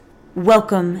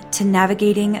Welcome to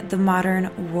Navigating the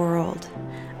Modern World.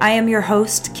 I am your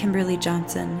host, Kimberly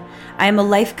Johnson. I am a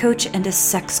life coach and a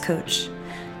sex coach.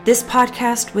 This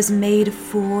podcast was made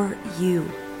for you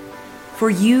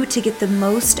to get the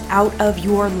most out of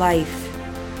your life.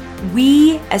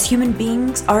 We, as human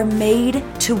beings, are made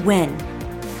to win.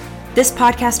 This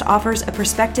podcast offers a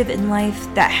perspective in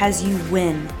life that has you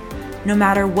win, no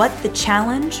matter what the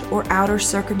challenge or outer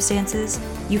circumstances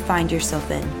you find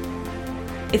yourself in.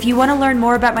 If you want to learn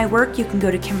more about my work, you can go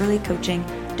to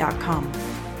KimberlyCoaching.com.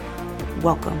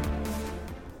 Welcome.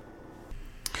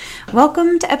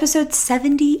 Welcome to episode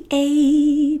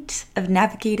 78 of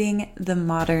Navigating the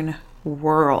Modern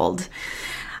World.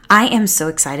 I am so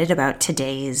excited about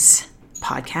today's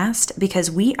podcast because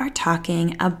we are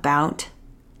talking about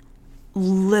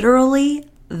literally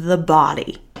the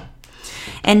body.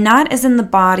 And not as in the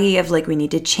body of like we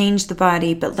need to change the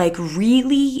body, but like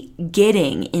really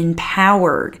getting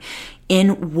empowered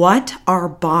in what our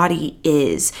body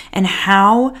is and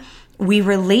how we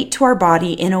relate to our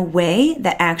body in a way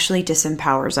that actually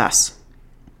disempowers us.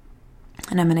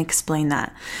 And I'm going to explain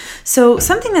that. So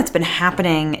something that's been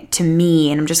happening to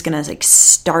me, and I'm just going to like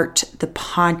start the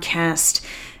podcast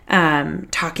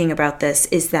talking about this,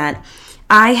 is that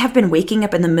I have been waking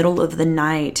up in the middle of the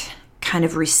night kind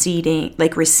of receiving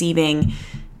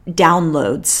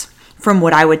downloads from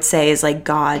what I would say is like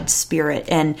God's spirit.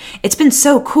 And it's been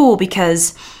so cool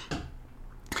because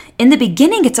in the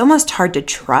beginning, it's almost hard to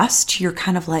trust. You're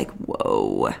kind of like,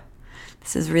 whoa,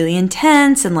 this is really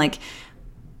intense. And like,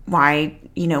 why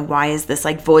is this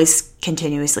like voice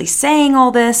continuously saying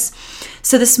all this?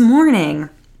 So this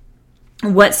morning,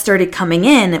 what started coming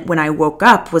in when I woke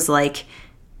up was like,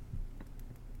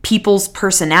 people's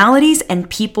personalities and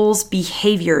people's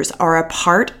behaviors are a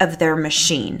part of their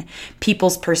machine.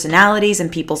 People's personalities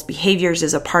and people's behaviors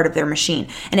is a part of their machine.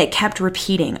 And it kept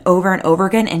repeating over and over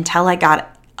again until I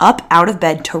got up out of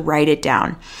bed to write it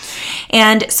down.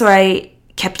 And so I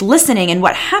kept listening. And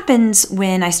what happens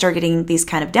when I start getting these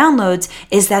kind of downloads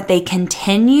is that they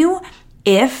continue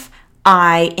if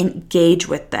I engage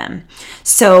with them.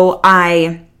 So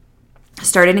I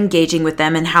started engaging with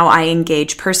them, and how I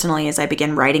engage personally as I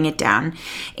begin writing it down.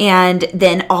 And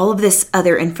then all of this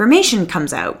other information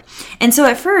comes out. And so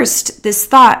at first, this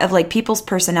thought of like people's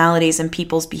personalities and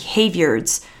people's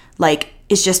behaviors, like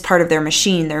is just part of their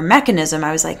machine, their mechanism.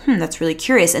 I was like, that's really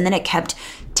curious. And then it kept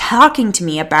talking to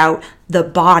me about the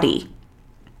body.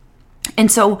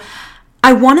 And so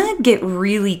I want to get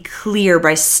really clear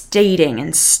by stating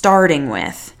and starting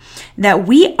with that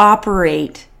we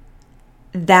operate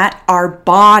that our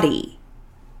body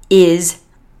is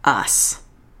us.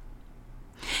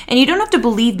 And you don't have to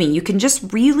believe me. You can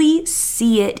just really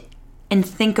see it and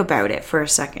think about it for a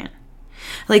second.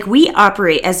 Like we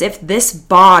operate as if this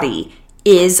body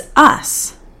is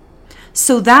us.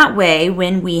 So that way,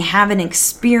 when we have an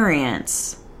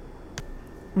experience,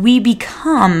 we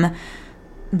become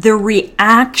the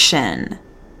reaction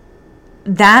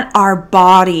that our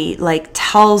body like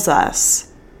tells us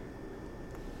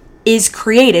is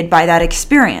created by that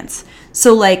experience.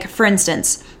 So like, for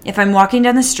instance, if I'm walking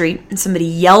down the street and somebody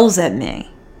yells at me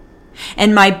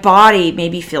and my body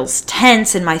maybe feels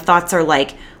tense and my thoughts are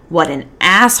like, what an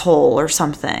asshole or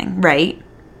something, right?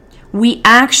 We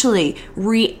actually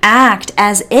react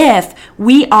as if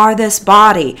we are this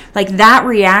body. Like that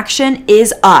reaction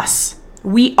is us.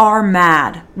 We are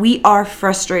mad. We are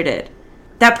frustrated.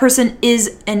 That person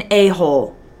is an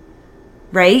a-hole,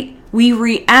 right? We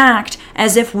react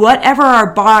as if whatever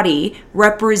our body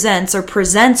represents or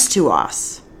presents to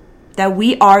us, that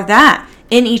we are that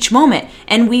in each moment.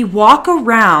 And we walk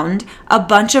around a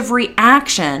bunch of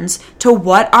reactions to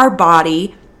what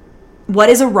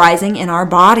is arising in our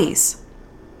bodies.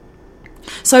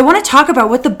 So I want to talk about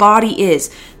what the body is.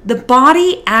 The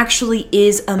body actually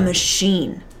is a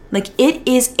machine. Like it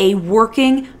is a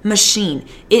working machine.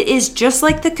 It is just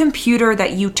like the computer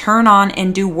that you turn on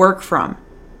and do work from.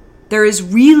 There is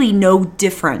really no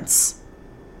difference.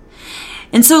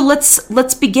 And so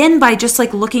let's begin by just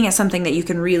like looking at something that you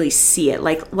can really see it,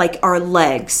 like our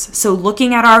legs. So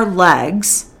looking at our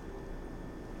legs,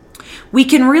 we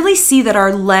can really see that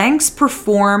our legs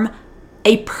perform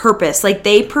a purpose, like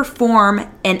they perform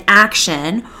an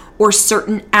action or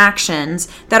certain actions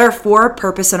that are for a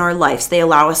purpose in our lives. They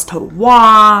allow us to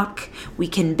walk, we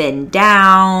can bend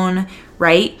down,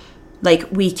 right?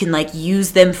 Like we can like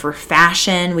use them for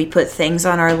fashion. We put things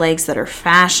on our legs that are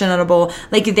fashionable.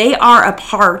 Like they are a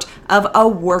part of a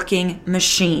working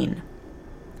machine.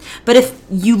 But if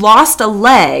you lost a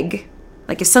leg,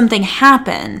 like if something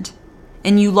happened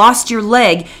and you lost your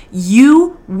leg,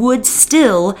 you would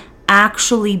still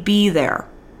actually be there.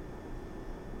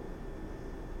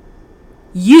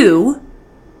 you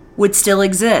would still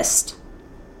exist.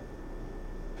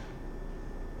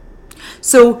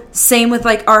 So same with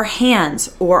like our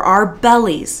hands or our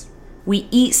bellies. We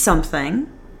eat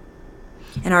something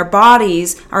and our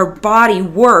body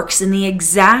works in the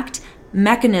exact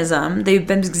mechanism, the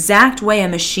exact way a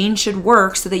machine should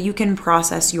work so that you can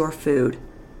process your food.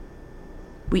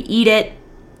 We eat it,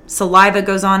 saliva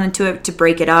goes on into it to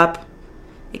break it up.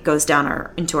 It goes down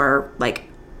our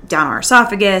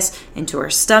esophagus, into our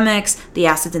stomachs. The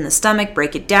acids in the stomach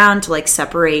break it down to like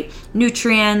separate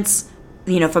nutrients,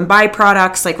 from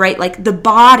byproducts, right? The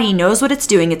body knows what it's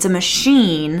doing. It's a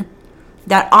machine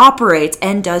that operates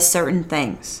and does certain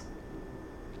things.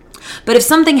 But if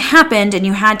something happened and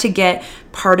you had to get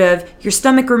part of your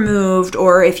stomach removed,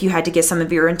 or if you had to get some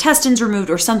of your intestines removed,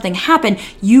 or something happened,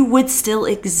 you would still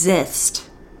exist.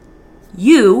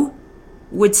 You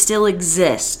would still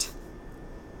exist.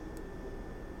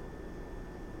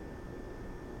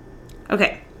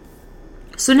 Okay,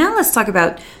 so now let's talk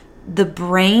about the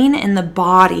brain and the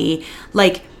body,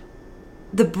 like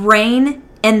the brain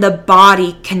and the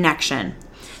body connection.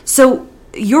 So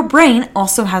your brain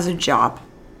also has a job.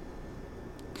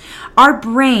 Our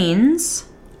brains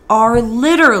are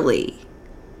literally,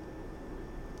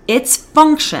 its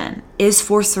function is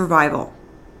for survival.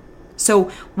 So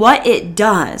what it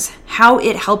does, how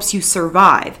it helps you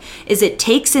survive, is it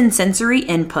takes in sensory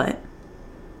input,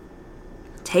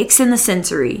 takes in the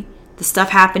sensory, the stuff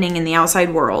happening in the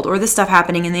outside world or the stuff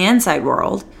happening in the inside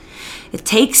world. It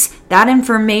takes that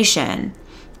information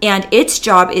and its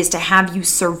job is to have you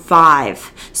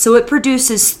survive. So it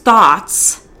produces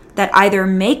thoughts that either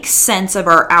make sense of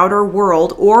our outer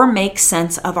world or make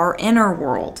sense of our inner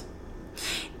world.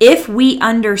 If we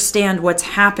understand what's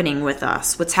happening with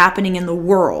us, what's happening in the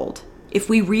world, if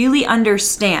we really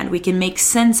understand, we can make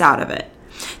sense out of it,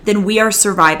 then we are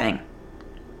surviving.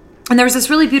 And there was this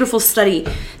really beautiful study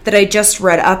that I just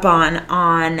read up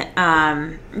on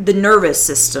the nervous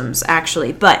systems,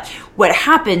 actually. But what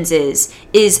happens is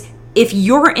if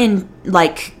you're in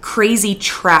like crazy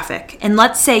traffic, and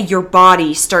let's say your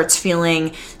body starts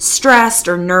feeling stressed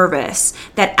or nervous,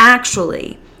 that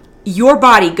actually your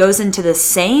body goes into the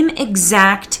same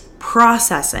exact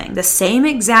processing, the same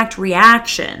exact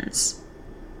reactions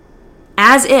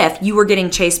as if you were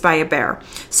getting chased by a bear.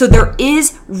 So there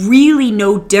is really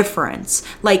no difference.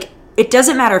 Like, it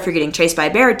doesn't matter if you're getting chased by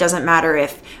a bear. It doesn't matter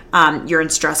if you're in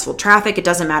stressful traffic. It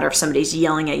doesn't matter if somebody's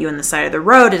yelling at you on the side of the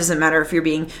road. It doesn't matter if you're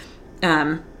being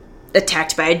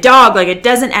attacked by a dog. Like, it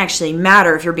doesn't actually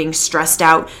matter if you're being stressed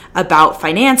out about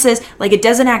finances. Like, it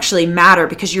doesn't actually matter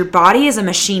because your body is a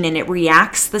machine and it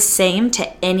reacts the same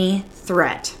to any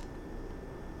threat.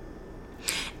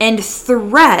 And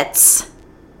threats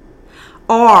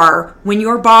are when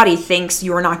your body thinks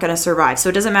you're not going to survive. So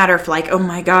it doesn't matter if like, oh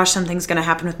my gosh, something's going to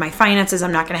happen with my finances.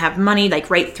 I'm not going to have money, like,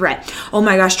 right, threat. Oh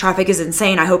my gosh, traffic is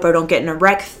insane. I hope I don't get in a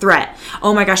wreck, threat.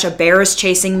 Oh my gosh, a bear is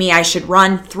chasing me. I should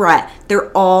run, threat.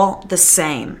 They're all the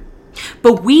same.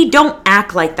 But we don't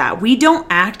act like that. We don't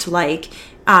act like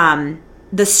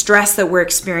the stress that we're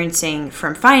experiencing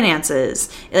from finances.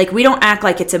 Like, we don't act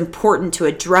like it's important to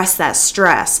address that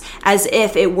stress as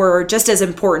if it were just as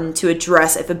important to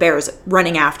address if a bear is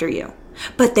running after you.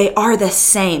 But they are the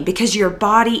same because your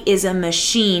body is a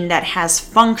machine that has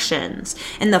functions,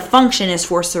 and the function is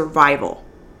for survival.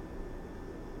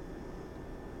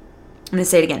 I'm going to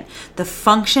say it again. The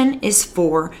function is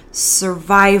for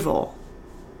survival.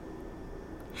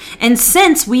 And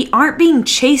since we aren't being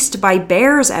chased by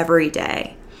bears every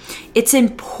day, it's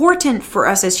important for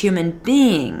us as human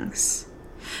beings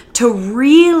to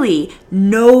really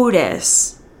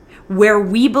notice where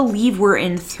we believe we're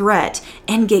in threat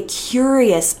and get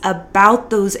curious about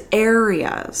those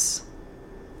areas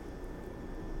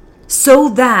so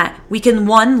that we can,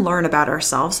 one, learn about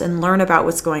ourselves and learn about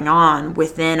what's going on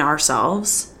within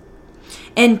ourselves,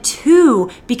 and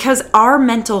two, because our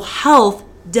mental health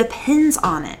depends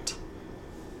on it.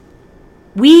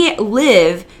 We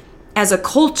live as a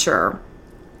culture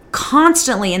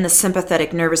constantly in the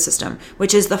sympathetic nervous system,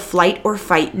 which is the flight or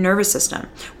fight nervous system.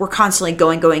 We're constantly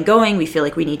going. We feel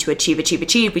like we need to achieve. We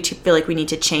feel like we need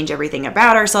to change everything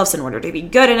about ourselves in order to be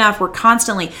good enough. We're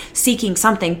constantly seeking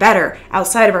something better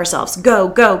outside of ourselves.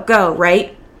 Go,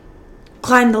 right?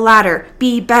 Climb the ladder,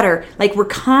 be better. Like, we're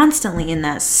constantly in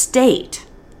that state.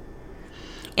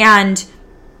 And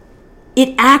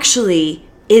it actually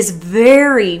is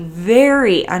very,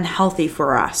 very unhealthy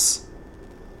for us.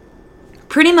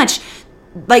 Pretty much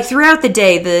like throughout the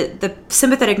day, the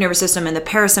sympathetic nervous system and the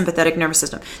parasympathetic nervous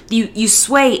system, you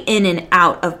sway in and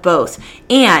out of both.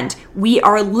 And we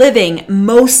are living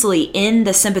mostly in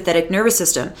the sympathetic nervous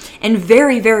system and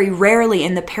very, very rarely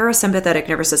in the parasympathetic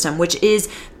nervous system, which is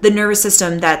the nervous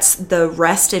system that's the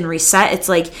rest and reset. It's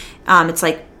like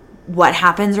what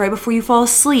happens right before you fall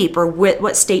asleep, or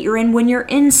what state you're in when you're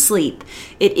in sleep.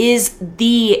 It is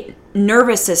the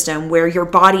nervous system where your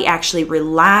body actually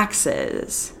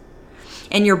relaxes.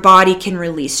 And your body can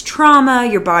release trauma.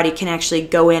 Your body can actually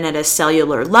go in at a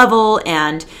cellular level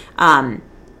and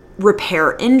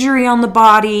repair injury on the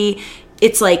body.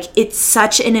 It's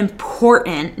such an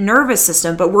important nervous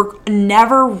system, but we're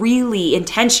never really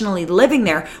intentionally living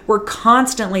there. We're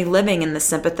constantly living in the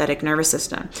sympathetic nervous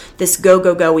system. This go,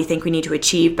 go, go, we think we need to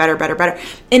achieve better, better, better.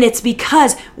 And it's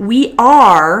because we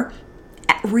are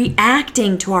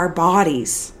reacting to our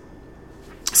bodies.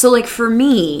 So like for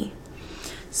me,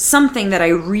 something that I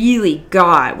really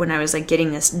got when I was like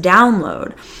getting this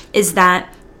download is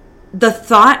that the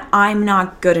thought I'm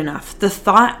not good enough, the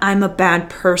thought I'm a bad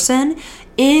person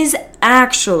is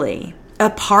actually a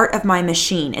part of my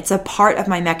machine. It's a part of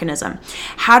my mechanism.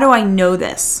 How do I know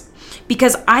this?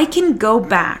 Because I can go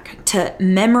back to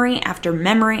memory after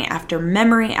memory after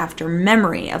memory after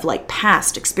memory of like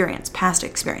past experience,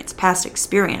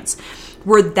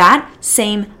 where that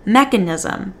same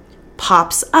mechanism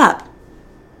pops up.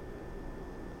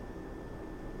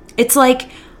 It's like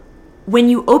when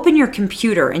you open your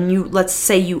computer and let's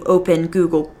say you open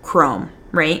Google Chrome,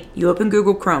 right? You open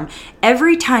Google Chrome.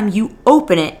 Every time you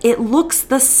open it, it looks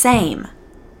the same.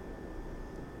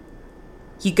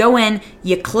 You go in,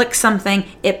 you click something,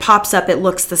 it pops up, it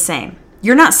looks the same.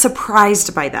 You're not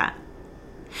surprised by that.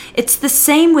 It's the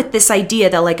same with this idea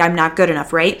that like I'm not good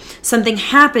enough, right? Something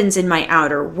happens in my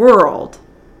outer world.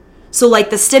 So like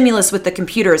the stimulus with the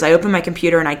computers, I open my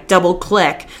computer and I double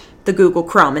click the Google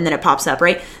Chrome and then it pops up,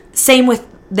 right? Same with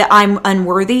the I'm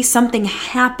unworthy. Something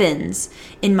happens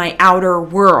in my outer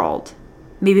world.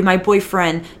 Maybe my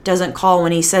boyfriend doesn't call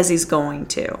when he says he's going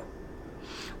to.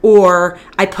 Or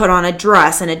I put on a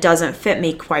dress and it doesn't fit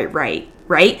me quite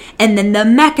right? And then the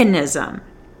mechanism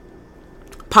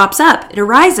pops up. It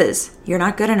arises. You're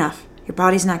not good enough. Your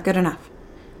body's not good enough.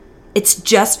 It's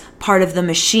just part of the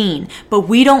machine. But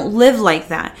we don't live like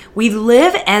that. We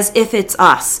live as if it's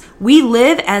us. We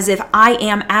live as if I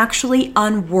am actually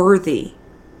unworthy.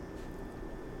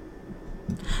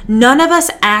 None of us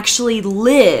actually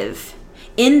live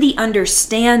in the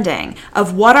understanding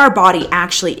of what our body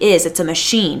actually is. It's a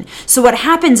machine. So what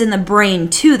happens in the brain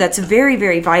too, that's very,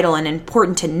 very vital and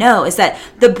important to know, is that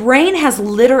the brain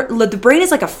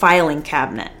is like a filing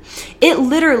cabinet. It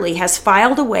literally has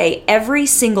filed away every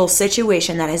single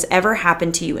situation that has ever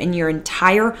happened to you in your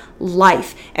entire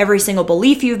life. Every single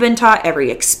belief you've been taught, every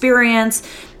experience,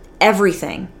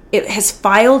 everything. It has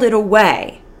filed it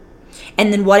away.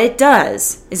 And then what it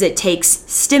does is it takes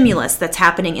stimulus that's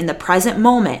happening in the present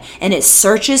moment and it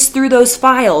searches through those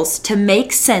files to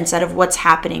make sense out of what's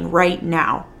happening right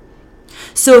now.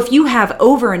 So if you have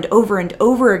over and over and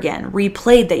over again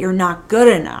replayed that you're not good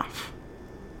enough,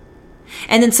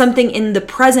 and then something in the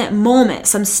present moment,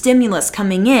 some stimulus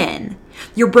coming in,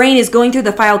 your brain is going through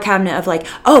the file cabinet of like,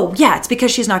 oh yeah, it's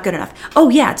because she's not good enough. Oh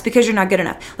yeah, it's because you're not good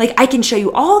enough. Like I can show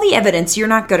you all the evidence you're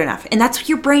not good enough. And that's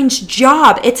your brain's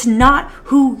job. It's not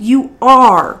who you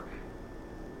are.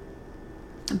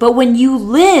 But when you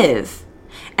live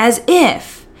as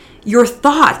if your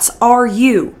thoughts are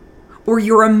you, or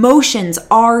your emotions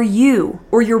are you,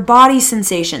 or your body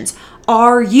sensations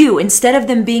are you, instead of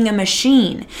them being a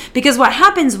machine. Because what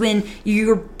happens when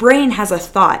your brain has a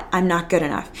thought, I'm not good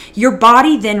enough, your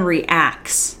body then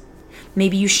reacts.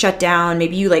 Maybe you shut down,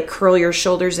 maybe you like curl your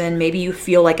shoulders in, maybe you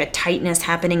feel like a tightness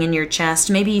happening in your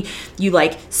chest, maybe you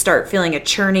like start feeling a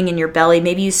churning in your belly,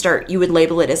 maybe you would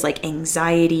label it as like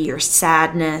anxiety or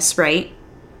sadness, right?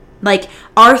 Like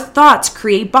our thoughts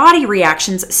create body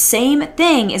reactions. Same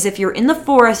thing as if you're in the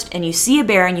forest and you see a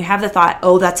bear and you have the thought,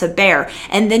 oh, that's a bear.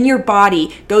 And then your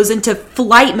body goes into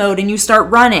flight mode and you start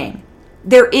running.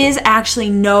 There is actually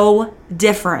no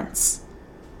difference.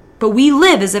 But we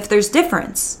live as if there's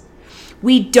difference.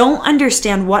 We don't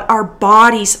understand what our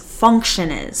body's function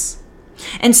is.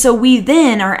 And so we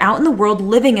then are out in the world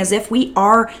living as if we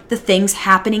are the things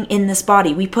happening in this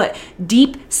body. We put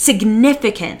deep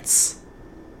significance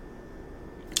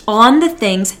on the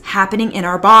things happening in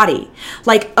our body.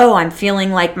 Like, oh, I'm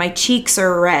feeling like my cheeks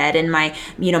are red and my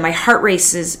heart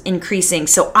rate is increasing.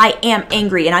 So I am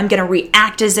angry and I'm going to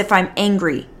react as if I'm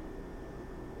angry.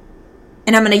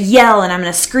 And I'm going to yell and I'm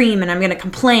going to scream and I'm going to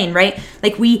complain, right?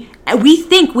 Like we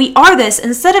think we are this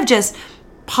instead of just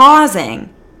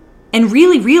pausing and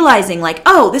really realizing like,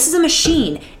 oh, this is a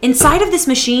machine. Inside of this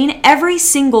machine, every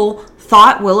single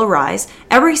thought will arise,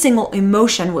 every single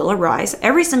emotion will arise,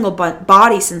 every single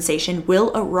body sensation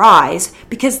will arise,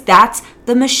 because that's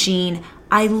the machine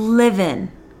I live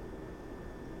in.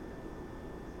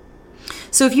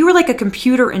 So if you were like a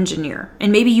computer engineer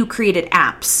and maybe you created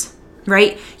apps,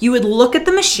 right? You would look at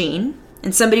the machine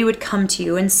and somebody would come to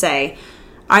you and say,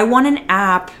 I want an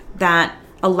app that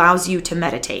allows you to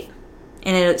meditate.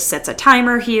 And it sets a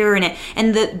timer here,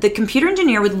 and the computer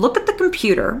engineer would look at the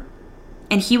computer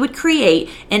and he would create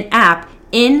an app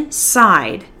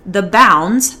inside the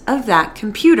bounds of that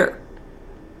computer,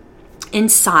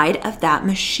 inside of that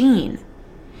machine.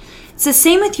 It's the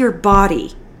same with your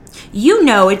body. You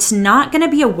know it's not going to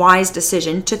be a wise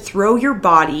decision to throw your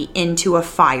body into a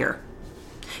fire,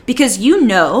 because you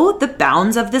know the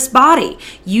bounds of this body.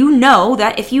 You know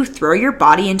that if you throw your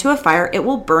body into a fire, it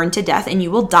will burn to death and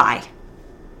you will die.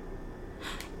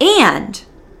 And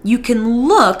you can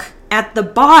look at the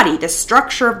body, the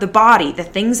structure of the body, the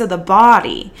things of the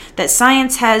body that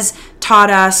science has taught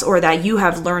us or that you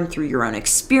have learned through your own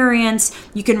experience.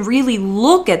 You can really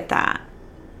look at that.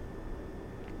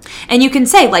 And you can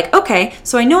say like, okay,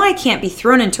 so I know I can't be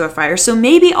thrown into a fire, so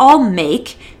maybe I'll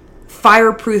make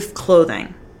fireproof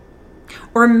clothing.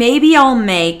 Or maybe I'll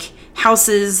make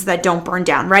houses that don't burn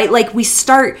down, right? Like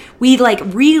we like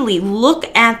really look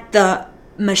at the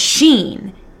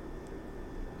machine.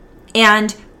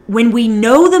 And when we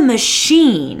know the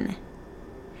machine,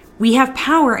 we have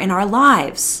power in our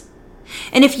lives.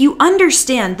 And if you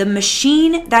understand the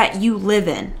machine that you live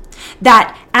in,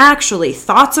 that actually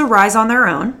thoughts arise on their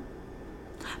own,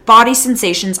 body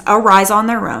sensations arise on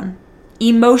their own,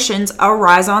 emotions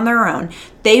arise on their own,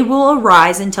 they will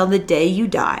arise until the day you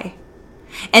die.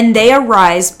 And they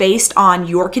arise based on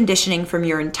your conditioning from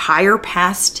your entire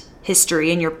past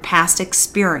history and your past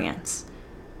experience.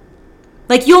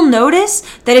 Like you'll notice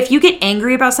that if you get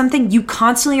angry about something, you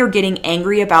constantly are getting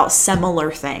angry about similar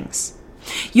things.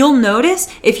 You'll notice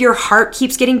if your heart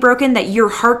keeps getting broken, that your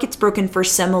heart gets broken for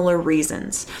similar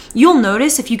reasons. You'll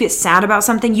notice if you get sad about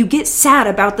something, you get sad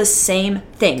about the same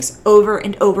things over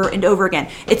and over and over again.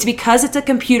 It's because it's a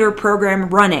computer program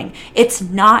running. It's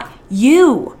not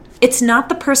you. It's not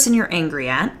the person you're angry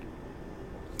at.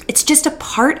 It's just a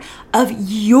part of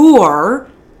your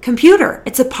computer.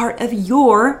 It's a part of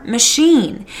your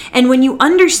machine. And when you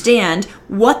understand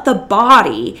what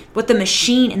the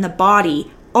machine and the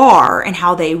body are and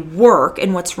how they work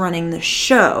and what's running the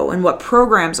show and what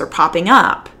programs are popping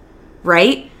up,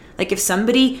 right? Like if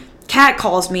somebody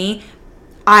catcalls me,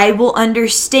 I will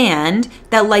understand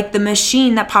that like the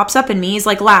machine that pops up in me is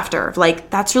like laughter. Like,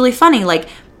 that's really funny. Like,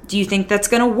 do you think that's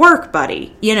going to work,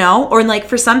 buddy? You know? Or like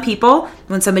for some people,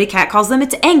 when somebody catcalls them,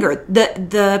 it's anger.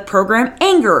 The program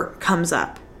anger comes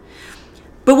up.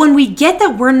 But when we get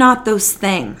that we're not those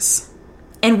things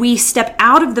and we step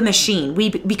out of the machine, we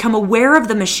become aware of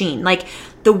the machine. Like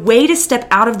the way to step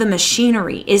out of the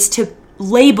machinery is to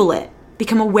label it,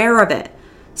 become aware of it.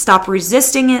 Stop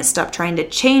resisting it. Stop trying to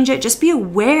change it. Just be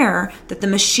aware that the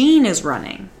machine is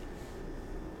running.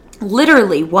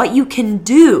 Literally, what you can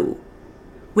do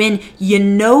when you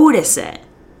notice it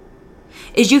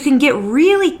is you can get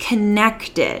really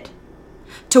connected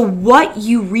to what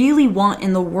you really want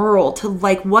in the world, to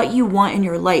like what you want in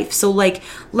your life. So like,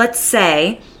 let's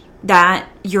say that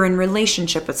you're in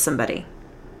relationship with somebody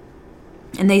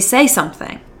and they say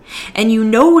something and you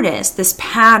notice this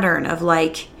pattern of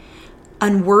like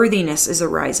unworthiness is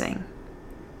arising.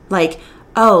 Like,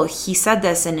 oh, he said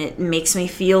this and it makes me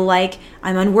feel like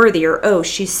I'm unworthy. Or, oh,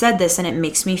 she said this and it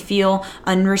makes me feel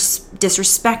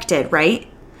disrespected, right?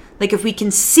 Like if we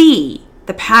can see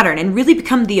the pattern and really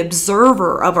become the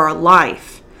observer of our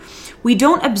life. We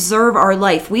don't observe our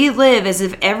life. We live as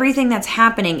if everything that's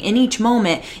happening in each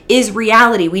moment is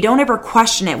reality. We don't ever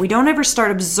question it. We don't ever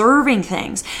start observing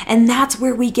things. And that's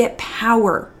where we get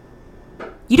power.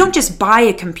 You don't just buy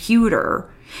a computer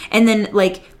and then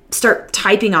like start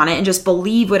typing on it and just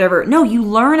believe whatever. No, you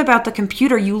learn about the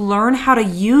computer. You learn how to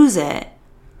use it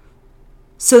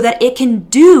so that it can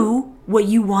do what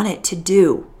you want it to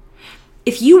do.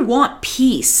 If you want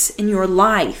peace in your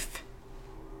life,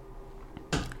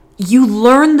 you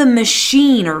learn the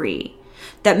machinery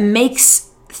that makes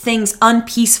things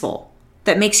unpeaceful,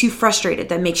 that makes you frustrated,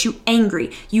 that makes you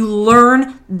angry. You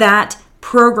learn that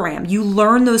program. You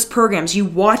learn those programs. You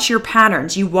watch your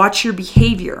patterns. You watch your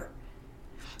behavior.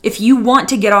 If you want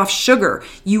to get off sugar,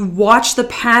 you watch the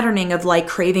patterning of like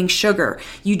craving sugar.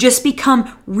 You just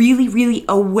become really, really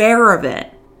aware of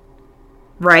it,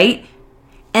 right?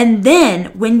 And then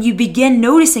when you begin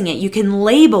noticing it, you can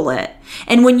label it.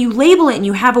 And when you label it and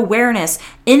you have awareness,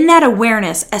 in that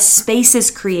awareness, a space is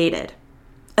created.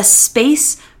 A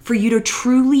space for you to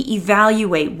truly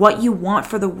evaluate what you want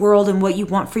for the world and what you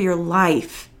want for your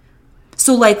life.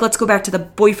 So let's go back to the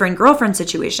boyfriend-girlfriend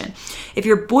situation. If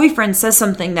your boyfriend says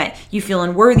something that you feel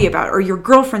unworthy about, or your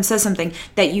girlfriend says something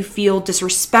that you feel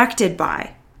disrespected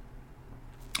by,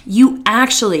 you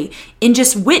actually, in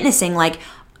just witnessing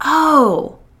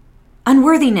oh,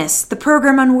 unworthiness, the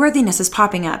program unworthiness is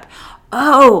popping up.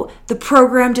 Oh, the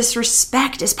program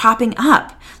disrespect is popping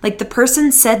up. The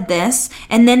person said this,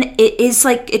 and then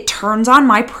it turns on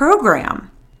my program.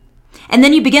 And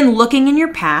then you begin looking in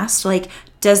your past,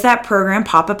 does that program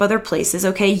pop up other places?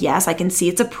 Okay, yes, I can see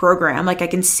it's a program. I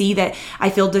can see that I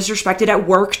feel disrespected at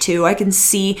work too. I can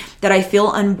see that I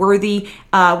feel unworthy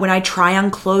when I try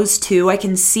on clothes too. I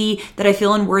can see that I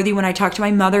feel unworthy when I talk to my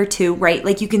mother too,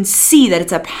 right? You can see that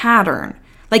it's a pattern.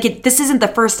 This isn't the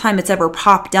first time it's ever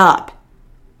popped up.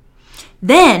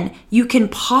 Then you can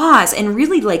pause and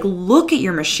really look at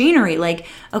your machinery.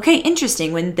 Okay,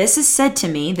 interesting. When this is said to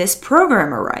me, this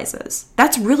program arises.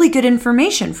 That's really good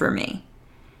information for me.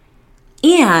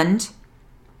 And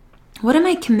what am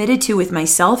I committed to with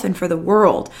myself and for the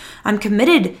world? I'm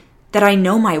committed that I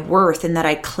know my worth and that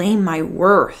I claim my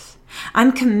worth.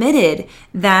 I'm committed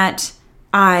that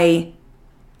I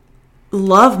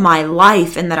love my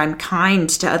life and that I'm kind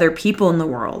to other people in the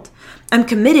world. I'm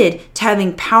committed to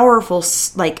having powerful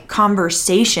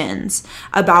conversations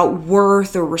about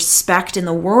worth or respect in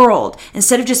the world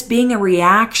instead of just being a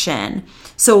reaction.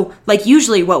 So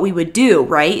usually what we would do,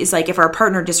 right, is if our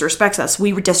partner disrespects us,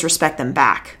 we would disrespect them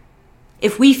back.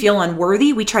 If we feel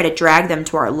unworthy, we try to drag them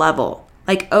to our level.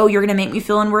 Oh, you're going to make me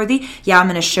feel unworthy? Yeah, I'm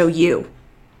going to show you,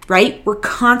 right? We're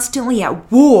constantly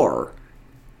at war.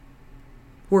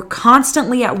 We're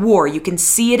constantly at war. You can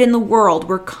see it in the world.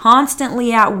 We're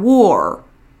constantly at war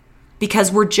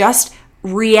because we're just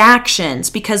reactions,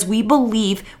 because we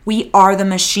believe we are the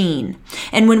machine.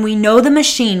 And when we know the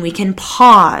machine, we can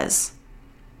pause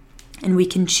and we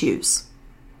can choose.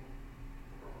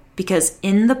 Because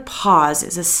in the pause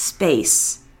is a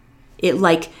space. It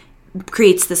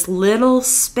creates this little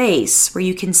space where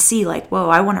you can see whoa,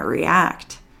 I want to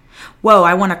react. Whoa,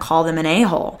 I want to call them an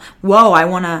a-hole. Whoa, I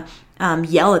want to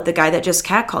yell at the guy that just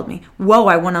catcalled me. Whoa,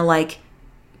 I want to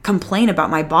complain about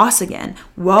my boss again.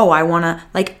 Whoa, I want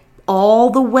to all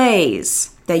the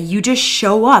ways that you just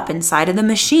show up inside of the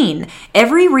machine.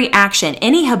 Every reaction,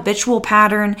 any habitual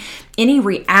pattern, any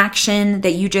reaction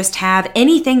that you just have,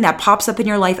 anything that pops up in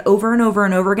your life over and over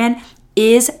and over again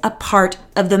is a part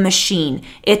of the machine.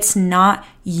 It's not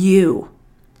you.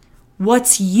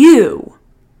 What's you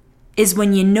is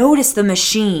when you notice the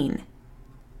machine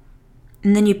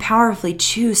and then you powerfully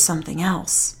choose something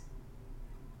else.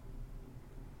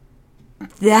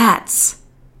 That's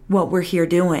what we're here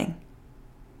doing.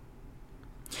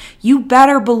 You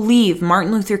better believe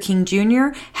Martin Luther King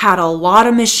Jr. had a lot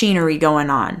of machinery going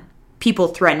on. People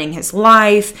threatening his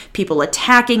life, people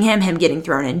attacking him getting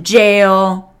thrown in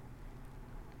jail,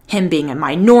 him being a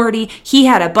minority. He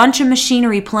had a bunch of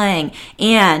machinery playing,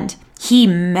 and he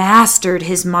mastered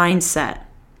his mindset.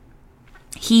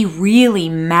 He really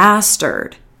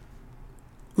mastered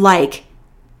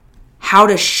how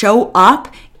to show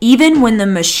up even when the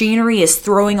machinery is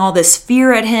throwing all this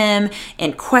fear at him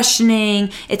and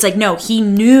questioning. It's no, he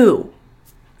knew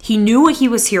what he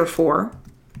was here for.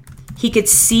 He could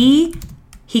see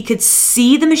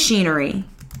the machinery,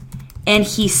 and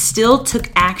he still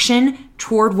took action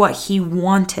toward what he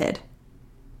wanted,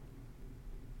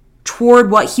 toward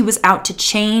what he was out to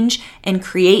change and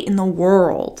create in the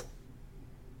world.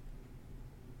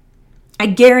 I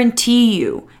guarantee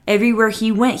you, everywhere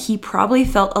he went, he probably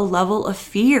felt a level of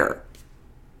fear.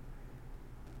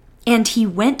 And he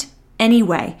went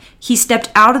anyway. He stepped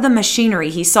out of the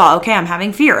machinery. He saw, okay, I'm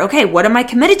having fear. Okay, what am I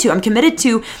committed to? I'm committed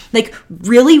to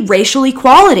really racial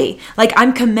equality.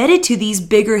 I'm committed to these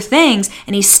bigger things.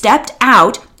 And he stepped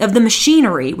out of the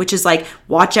machinery, which is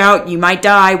watch out, you might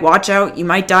die. Watch out, you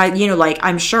might die.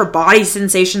 I'm sure body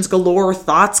sensations galore,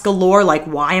 thoughts galore.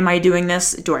 Why am I doing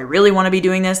this? Do I really want to be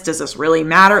doing this? Does this really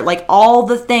matter? All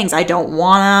the things I don't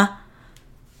wanna.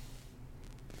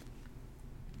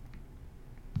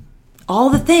 All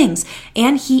the things.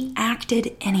 And he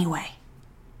acted anyway.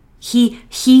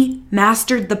 He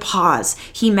mastered the pause.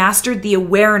 He mastered the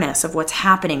awareness of what's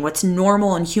happening, what's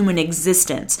normal in human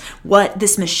existence, what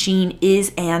this machine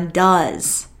is and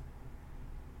does.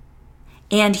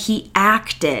 And he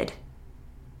acted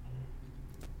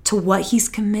to what he's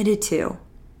committed to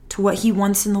what he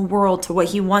wants in the world, to what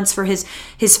he wants for his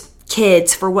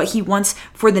kids, for what he wants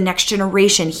for the next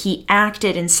generation. He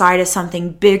acted inside of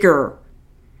something bigger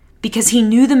because he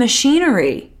knew the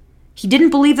machinery. He didn't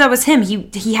believe that was him.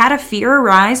 He had a fear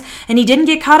arise and he didn't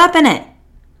get caught up in it.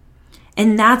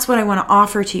 And that's what I want to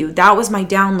offer to you. That was my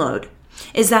download,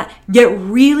 is that get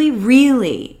really,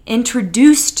 really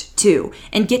introduced to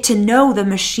and get to know the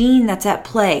machine that's at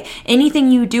play. Anything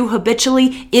you do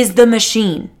habitually is the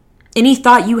machine. Any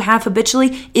thought you have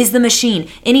habitually is the machine.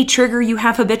 Any trigger you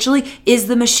have habitually is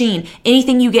the machine.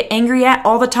 Anything you get angry at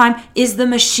all the time is the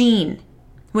machine.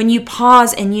 When you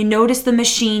pause and you notice the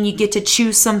machine, you get to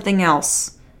choose something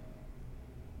else.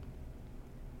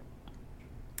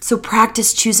 So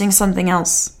practice choosing something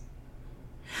else.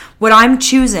 What I'm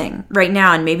choosing right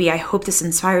now, and maybe I hope this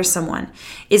inspires someone,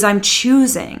 is I'm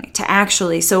choosing to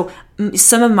actually, so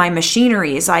some of my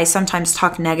machinery is I sometimes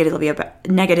talk negatively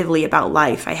about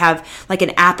life. I have like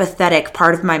an apathetic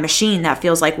part of my machine that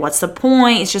feels like, what's the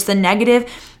point? It's just a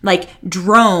negative like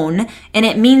drone and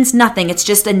it means nothing. It's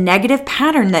just a negative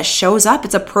pattern that shows up.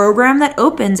 It's a program that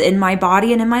opens in my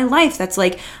body and in my life. That's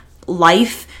like,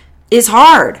 life is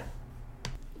hard.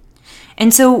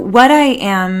 And so what I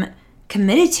am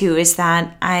committed to is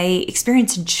that I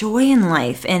experience joy in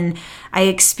life and I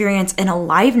experience an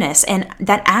aliveness, and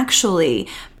that actually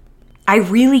I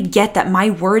really get that my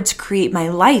words create my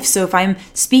life. So if I'm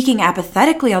speaking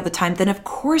apathetically all the time, then of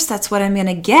course that's what I'm going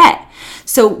to get.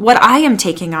 So what I am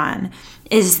taking on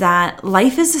is that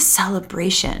life is a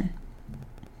celebration.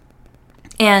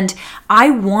 And I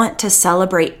want to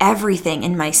celebrate everything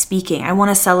in my speaking. I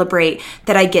want to celebrate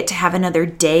that I get to have another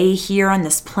day here on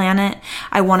this planet.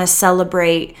 I want to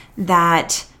celebrate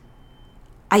that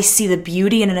I see the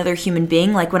beauty in another human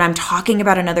being. Like when I'm talking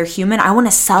about another human, I want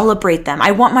to celebrate them.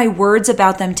 I want my words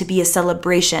about them to be a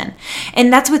celebration.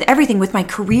 And that's with everything. With my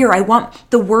career, I want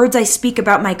the words I speak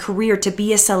about my career to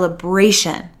be a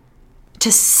celebration.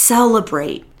 To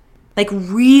celebrate. Like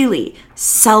really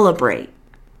celebrate.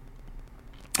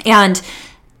 And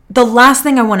the last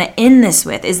thing I want to end this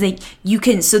with is that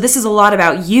so this is a lot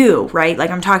about you, right? Like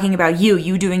I'm talking about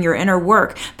you doing your inner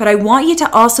work, but I want you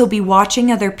to also be watching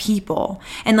other people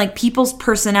and like people's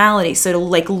personalities. So to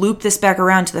like loop this back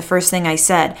around to the first thing I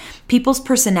said, people's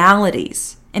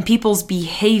personalities and people's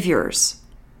behaviors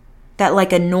that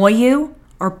like annoy you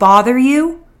or bother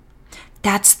you,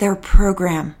 that's their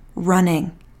program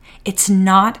running. It's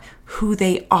not who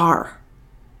they are.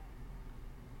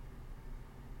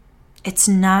 It's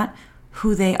not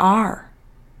who they are.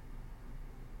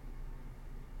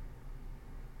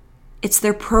 It's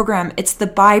their program. It's the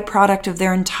byproduct of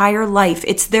their entire life.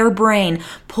 It's their brain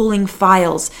pulling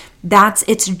files. That's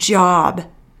its job.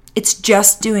 It's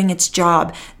just doing its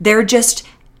job. They're just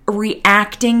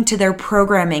reacting to their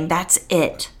programming. That's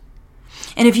it.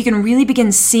 And if you can really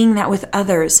begin seeing that with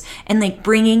others and like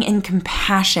bringing in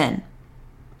compassion,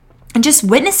 and just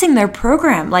witnessing their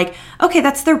program, like, okay,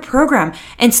 that's their program.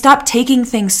 And stop taking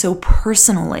things so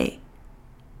personally.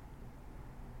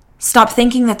 Stop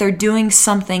thinking that they're doing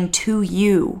something to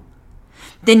you.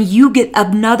 Then you get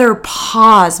another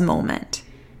pause moment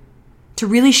to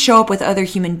really show up with other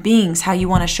human beings how you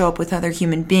want to show up with other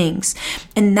human beings.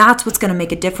 And that's what's going to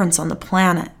make a difference on the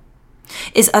planet.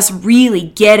 Is us really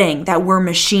getting that we're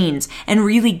machines and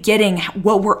really getting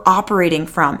what we're operating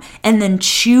from and then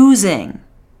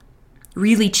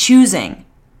really choosing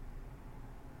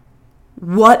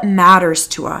what matters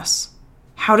to us.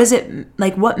 How does it,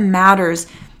 like what matters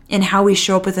in how we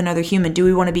show up with another human? Do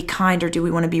we want to be kind or do we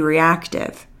want to be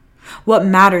reactive? What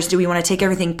matters? Do we want to take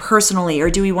everything personally or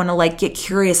do we want to like get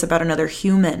curious about another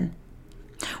human?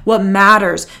 What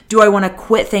matters? Do I want to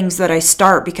quit things that I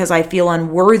start because I feel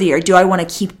unworthy or do I want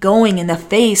to keep going in the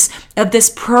face of this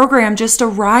program just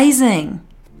arising?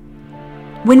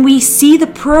 When we see the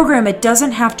program, it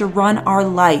doesn't have to run our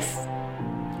life.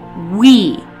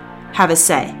 We have a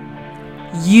say.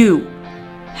 You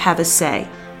have a say.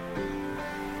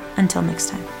 Until next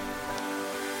time.